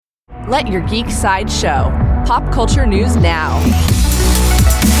Let your geek side show. Pop culture news now.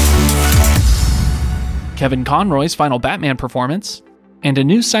 Kevin Conroy's final Batman performance, and a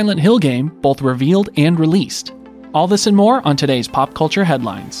new Silent Hill game both revealed and released. All this and more on today's pop culture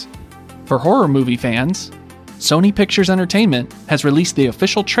headlines. For horror movie fans, Sony Pictures Entertainment has released the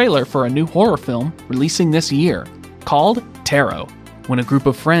official trailer for a new horror film releasing this year, called Tarot. When a group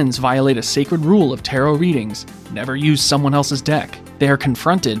of friends violate a sacred rule of tarot readings, never use someone else's deck, they are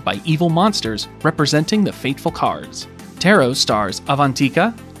confronted by evil monsters representing the fateful cards. Tarot stars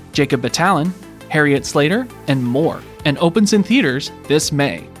Avantika, Jacob Batalon, Harriet Slater, and more, and opens in theaters this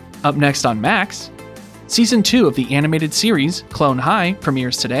May. Up next on Max, Season 2 of the animated series Clone High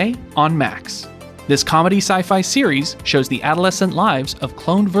premieres today on Max. This comedy sci-fi series shows the adolescent lives of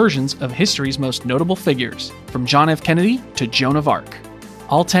cloned versions of history's most notable figures, from John F. Kennedy to Joan of Arc.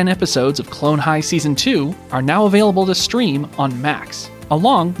 All 10 episodes of Clone High Season 2 are now available to stream on Max,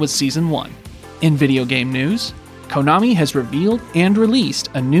 along with Season 1. In video game news, Konami has revealed and released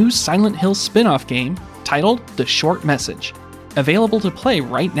a new Silent Hill spin-off game titled The Short Message, available to play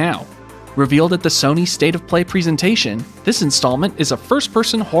right now. Revealed at the Sony State of Play presentation, this installment is a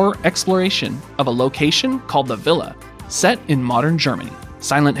first-person horror exploration of a location called The Villa, set in modern Germany.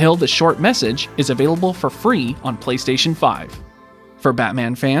 Silent Hill The Short Message is available for free on PlayStation 5. For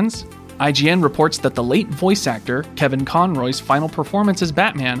Batman fans, IGN reports that the late voice actor Kevin Conroy's final performance as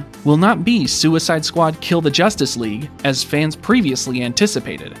Batman will not be Suicide Squad Kill the Justice League as fans previously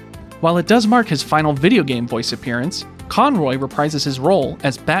anticipated. While it does mark his final video game voice appearance, Conroy reprises his role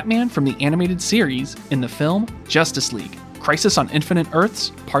as Batman from the animated series in the film Justice League: Crisis on Infinite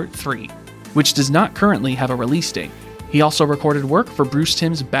Earths Part 3, which does not currently have a release date. He also recorded work for Bruce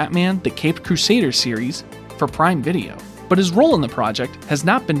Timm's Batman: The Caped Crusader series for Prime Video, but his role in the project has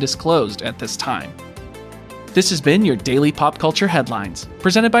not been disclosed at this time. This has been your daily pop culture headlines,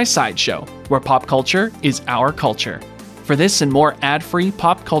 presented by Sideshow, where pop culture is our culture. For this and more ad-free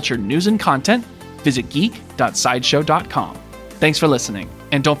pop culture news and content, visit geek.sideshow.com. Thanks for listening,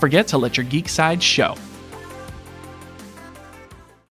 and don't forget to let your geek side show.